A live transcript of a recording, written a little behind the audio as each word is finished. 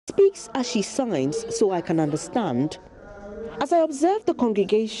speaks as she signs so I can understand. As I observe the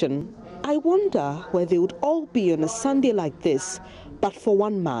congregation, I wonder where they would all be on a Sunday like this, but for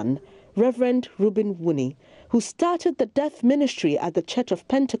one man, Reverend Reuben Wuni, who started the deaf ministry at the Church of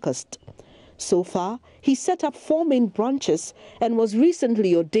Pentecost. So far, he set up 4 main branches and was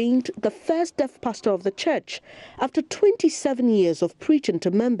recently ordained the first deaf pastor of the church after 27 years of preaching to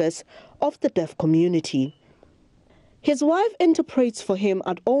members of the deaf community. His wife interprets for him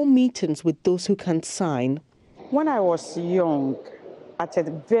at all meetings with those who can't sign. When I was young, at a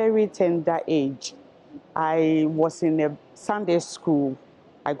very tender age, I was in a Sunday school.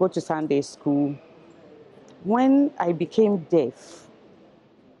 I go to Sunday school. When I became deaf,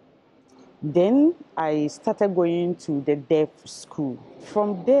 then I started going to the deaf school.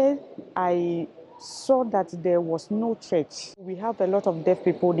 From there, I saw that there was no church. We have a lot of deaf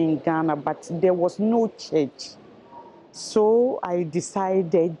people in Ghana, but there was no church. So I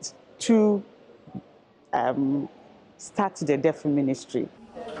decided to start the deaf ministry.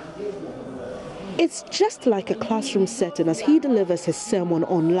 It's just like a classroom setting as he delivers his sermon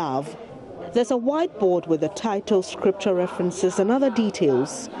on love. There's a whiteboard with the title, scripture references and other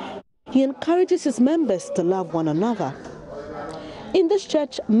details. He encourages his members to love one another. In this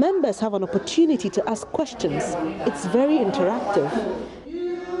church, members have an opportunity to ask questions. It's very interactive.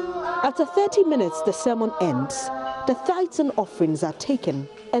 After 30 minutes, the sermon ends. The tithes and offerings are taken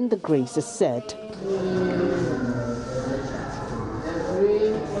and the grace is said.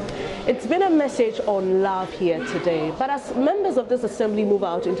 It's been a message on love here today, but as members of this assembly move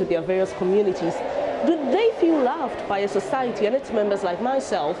out into their various communities, do they feel loved by a society and its members like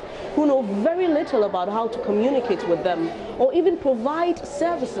myself who know very little about how to communicate with them or even provide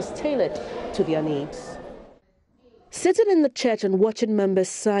services tailored to their needs? Sitting in the church and watching members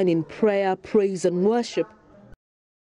sign in prayer, praise and worship